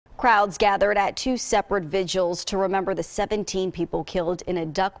Crowds gathered at two separate vigils to remember the 17 people killed in a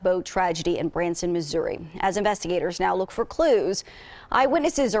duck boat tragedy in Branson, Missouri. As investigators now look for clues,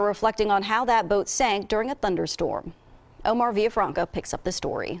 eyewitnesses are reflecting on how that boat sank during a thunderstorm. Omar Villafranca picks up the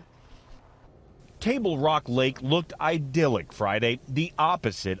story. Table Rock Lake looked idyllic Friday, the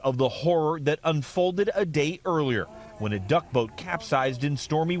opposite of the horror that unfolded a day earlier when a duck boat capsized in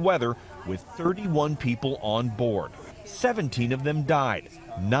stormy weather with 31 people on board. 17 of them died.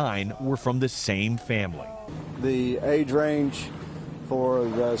 9 were from the same family. The age range for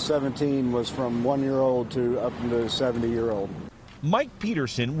the 17 was from 1-year-old to up to 70-year-old. Mike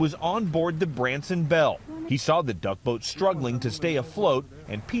Peterson was on board the Branson Belle. He saw the duck boat struggling to stay afloat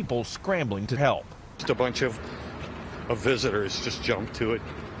and people scrambling to help. Just a bunch of visitors just jumped to it,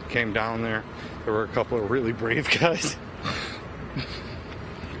 came down there. There were a couple of really brave guys.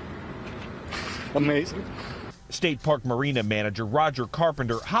 Amazing. State Park Marina manager Roger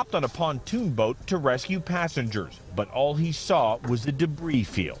Carpenter hopped on a pontoon boat to rescue passengers, but all he saw was the debris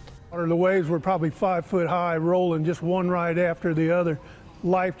field. The waves were probably 5 foot high, rolling just one right after the other.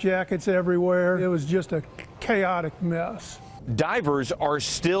 Life jackets everywhere. It was just a chaotic mess. Divers are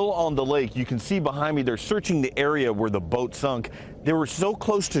still on the lake. You can see behind me, they're searching the area where the boat sunk. They were so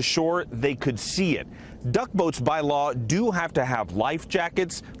close to shore, they could see it. Duck boats by law do have to have life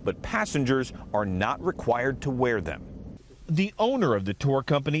jackets, but passengers are not required to wear them. The owner of the tour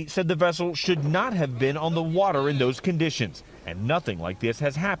company said the vessel should not have been on the water in those conditions, and nothing like this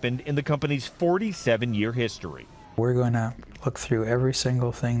has happened in the company's 47-year history. We're going to look through every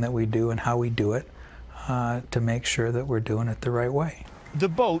single thing that we do and how we do it to make sure that we're doing it the right way. The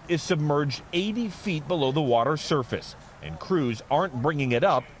boat is submerged 80 feet below the water surface, and crews aren't bringing it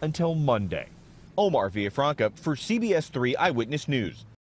up until Monday. Omar Villafranca for CBS 3 Eyewitness News.